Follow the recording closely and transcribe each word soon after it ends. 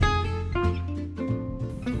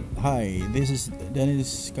Hi, this is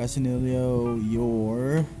Dennis Casinilio,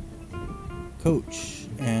 your coach,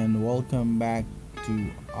 and welcome back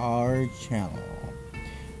to our channel.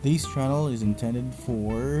 This channel is intended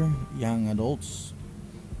for young adults,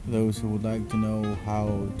 those who would like to know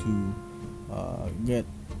how to get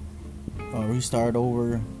restart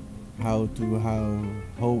over, how to have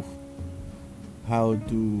hope, how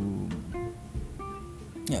to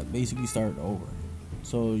basically start over.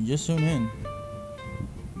 So just tune in.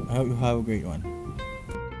 I hope you have a great one.